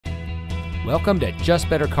Welcome to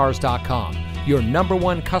JustBetterCars.com, your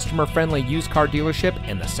 #1 customer-friendly used car dealership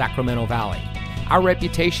in the Sacramento Valley. Our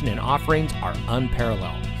reputation and offerings are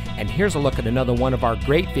unparalleled. And here's a look at another one of our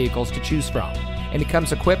great vehicles to choose from. And it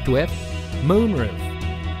comes equipped with moonroof,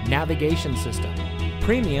 navigation system,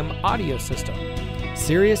 premium audio system,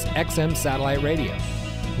 Sirius XM satellite radio,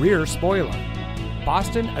 rear spoiler,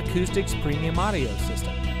 Boston Acoustics premium audio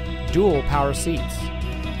system, dual power seats,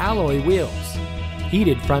 alloy wheels,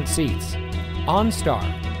 heated front seats, OnStar,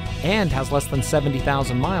 and has less than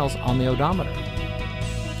 70,000 miles on the odometer.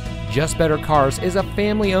 Just Better Cars is a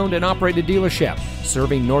family-owned and operated dealership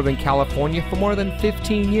serving Northern California for more than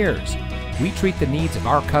 15 years. We treat the needs of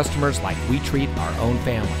our customers like we treat our own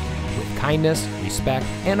family, with kindness, respect,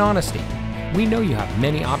 and honesty. We know you have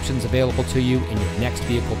many options available to you in your next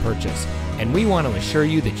vehicle purchase, and we want to assure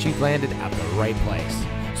you that you've landed at the right place.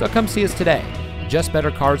 So come see us today. Just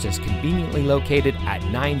Better Cars is conveniently located at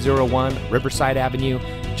 901 Riverside Avenue,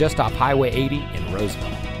 just off Highway 80 in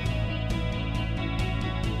Roseville.